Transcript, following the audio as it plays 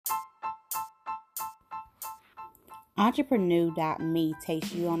Entrepreneur.me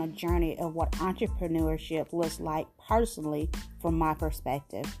takes you on a journey of what entrepreneurship looks like personally from my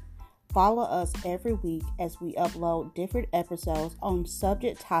perspective. Follow us every week as we upload different episodes on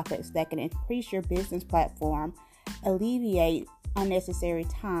subject topics that can increase your business platform, alleviate unnecessary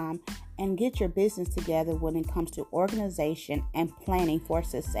time, and get your business together when it comes to organization and planning for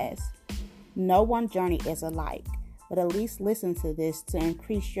success. No one journey is alike, but at least listen to this to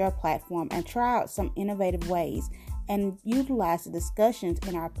increase your platform and try out some innovative ways and utilize the discussions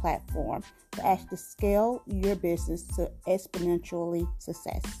in our platform to actually scale your business to exponentially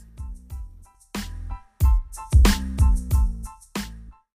success.